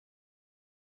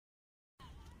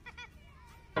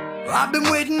I've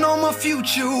been waiting on my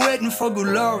future, waiting for good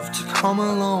love to come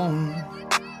along.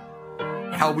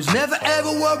 I was never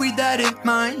ever worried that it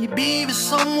might be with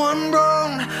someone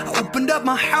wrong. I opened up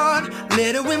my heart,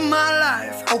 let her in my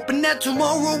life, hoping that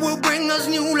tomorrow will bring us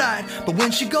new light. But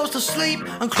when she goes to sleep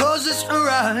and closes her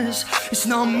eyes, it's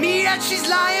not me that she's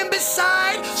lying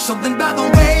beside. Something about the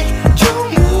way you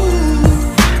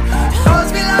move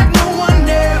hurts me like no one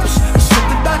else.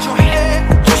 Something about your hair,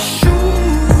 your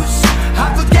shoes,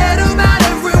 I forget about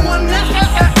everyone else.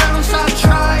 I've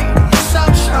tried, yes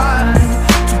I've tried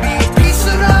to be a piece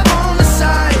of love on the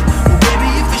side. Well baby,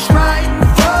 if it's right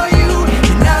for you,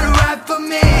 you're not right for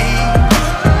me.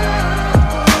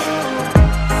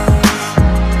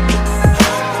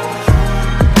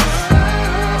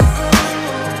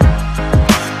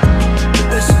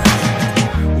 Listen,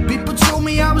 well, people told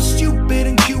me I was stupid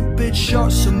and Cupid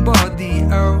shot somebody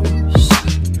else.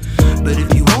 But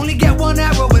if you only get one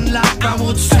arrow in life, I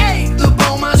will take the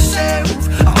bow myself.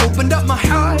 I opened up my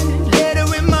heart, let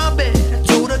her in my bed. I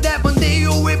told her that one day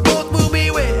we both will be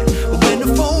wed. But when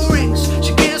the phone rings,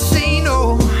 she can't say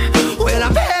no. Well,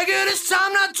 I beg her this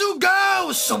time not to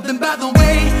go. Something about the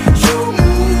way you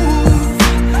move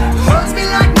hurts me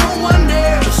like no one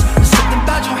else. Something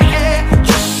about your hair,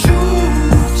 your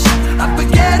shoes, I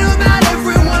forget about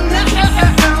everyone else.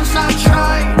 I've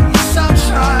tried, yes I've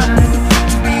tried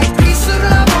to be a piece of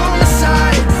love on the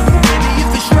side. Well, baby, if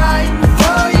it's right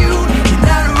for you, you're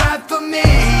not right for me.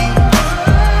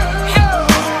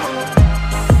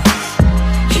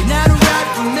 You're not right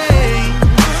for me.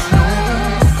 No.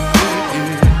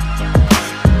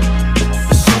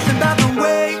 There's something about the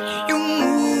way you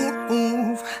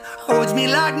move holds me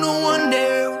like no one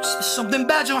else. There's something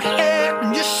about your hair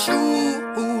and your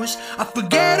shoes, I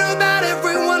forget about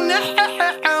everyone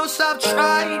else. I've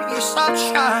tried, yes I've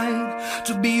tried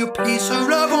to be a piece of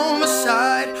love on my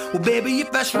side. Well baby,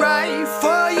 if that's right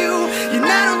for you, you're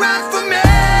not right for me.